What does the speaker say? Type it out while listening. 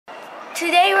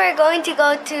today we're going to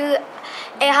go to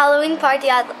a Halloween party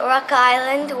at Rokko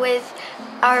Island with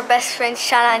our best friends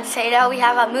Shana and Seda. We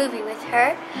have a movie with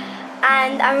her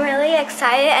and I'm really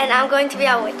excited, and I'm going to be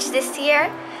a witch this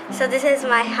year. So this is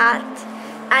my hat.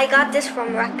 I got this from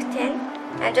Rakuten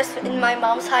and just in my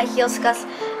mom's high heels because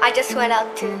I just went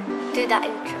out to do that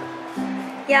intro.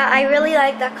 Yeah, I really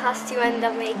like the costume and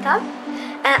the makeup.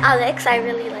 And Alex, I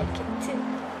really like it too.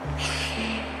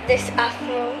 This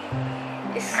afro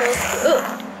is so cool.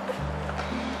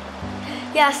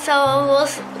 Yeah, so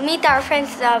we'll meet our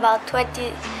friends in about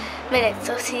 20 minutes,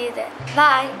 so see you then.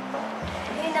 Bye.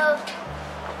 You know,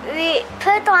 we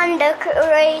put on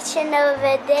decoration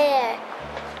over there.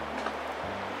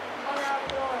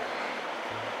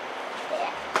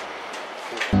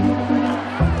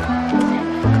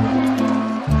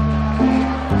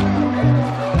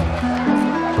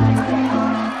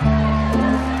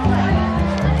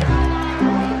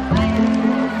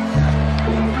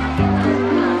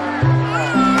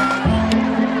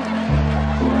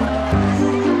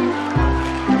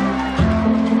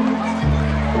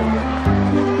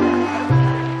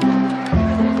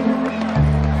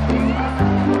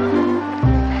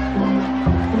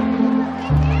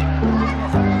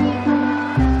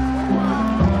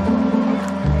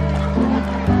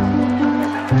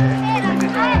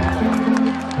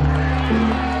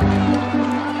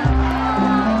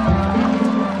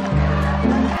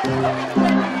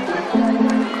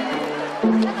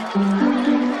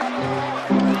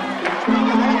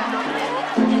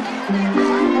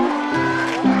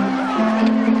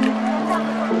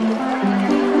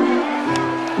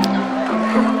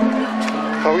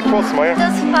 How it was, Maya? It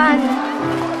was fun.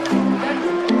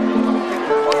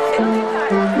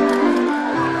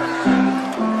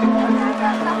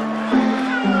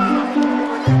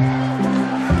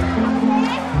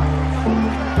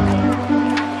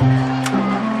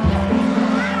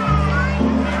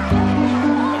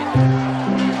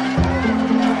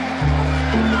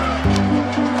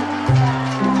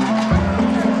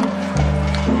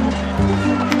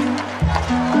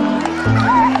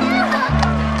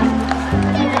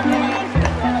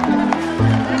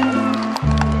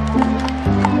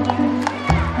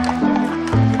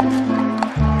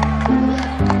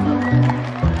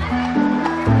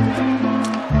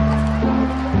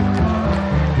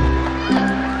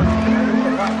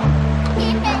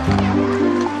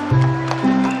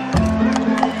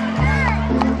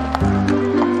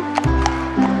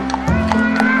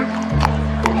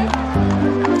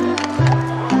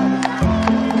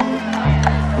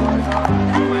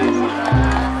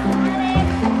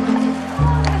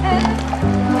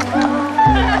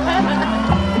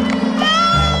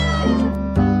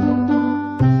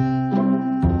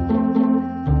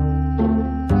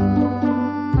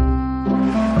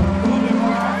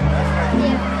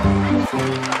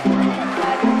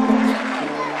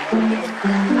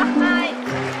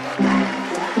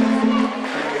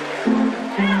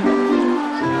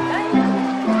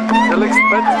 Alex,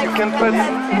 pet, you can pet.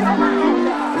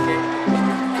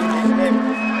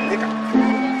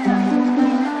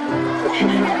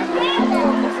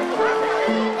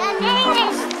 The name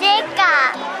is Zika.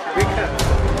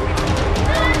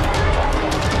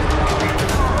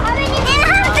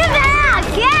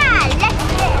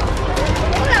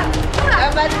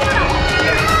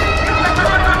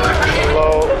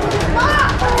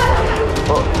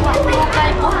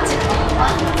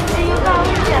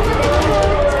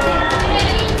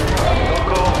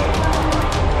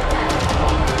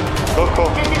 Rokko,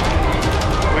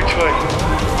 which way?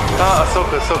 Ah,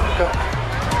 Ahsoka.